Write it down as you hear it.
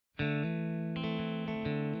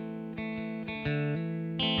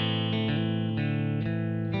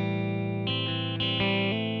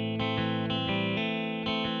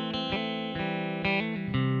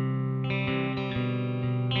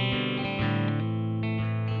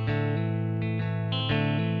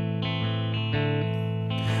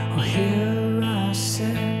Here I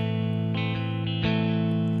sit,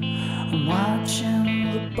 I'm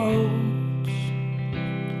watching the boats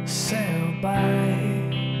sail by,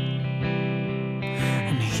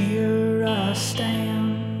 and here I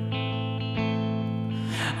stand,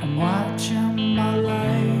 I'm watching my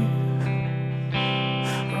life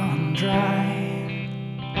run dry,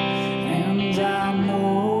 and I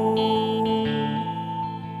know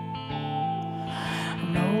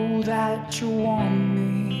that you want me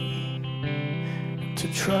to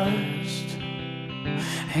trust,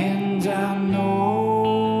 and I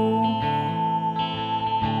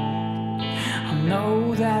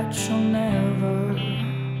know that you'll never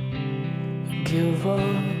give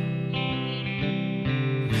up.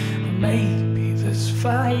 Maybe this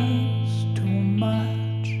fight's too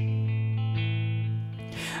much.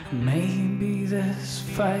 Maybe this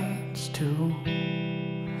fight's too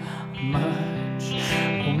much.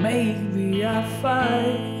 Or maybe I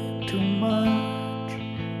fight too much.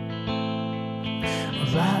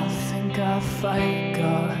 Well, I think I fight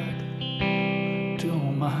God too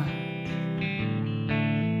much.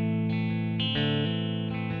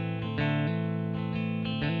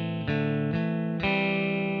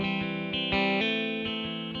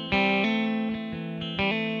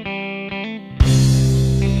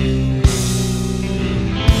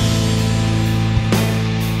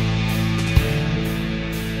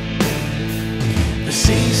 The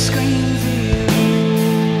sea screams at you,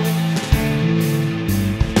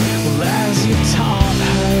 well, as you taunt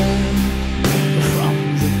her from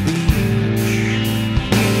the beach.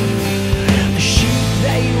 The sheep,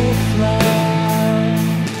 they will flock,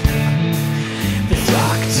 they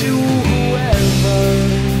flock to whoever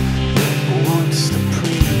wants to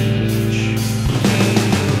preach.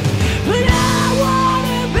 But I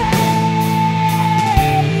wanna be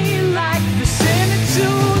like the sinner to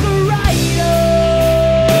the writer.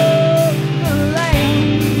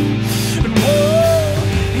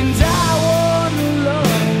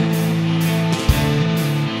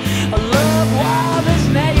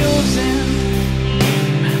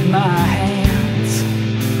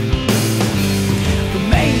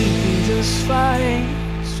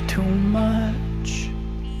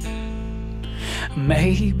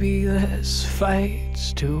 Maybe this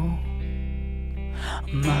fight's too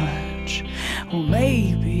much. Well,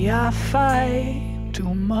 maybe I fight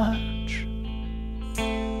too much.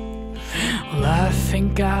 Well, I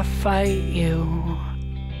think I fight you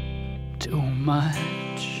too much.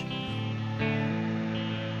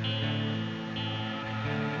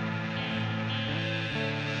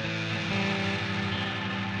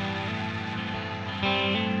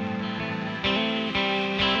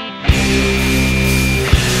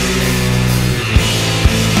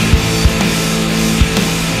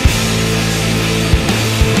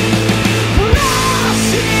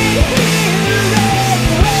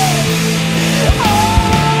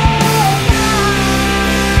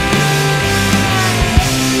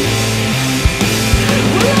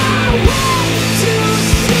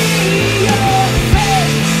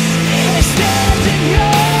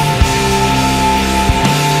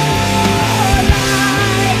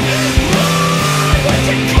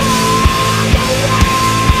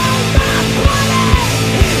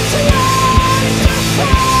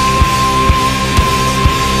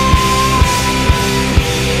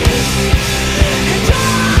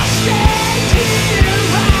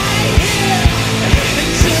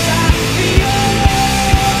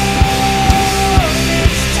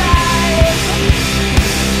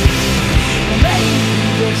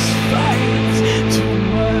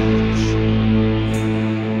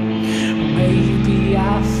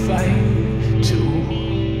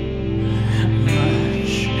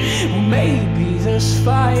 Maybe this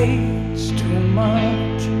fight's too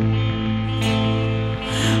much.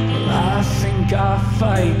 Well, I think I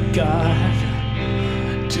fight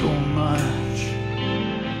God too much.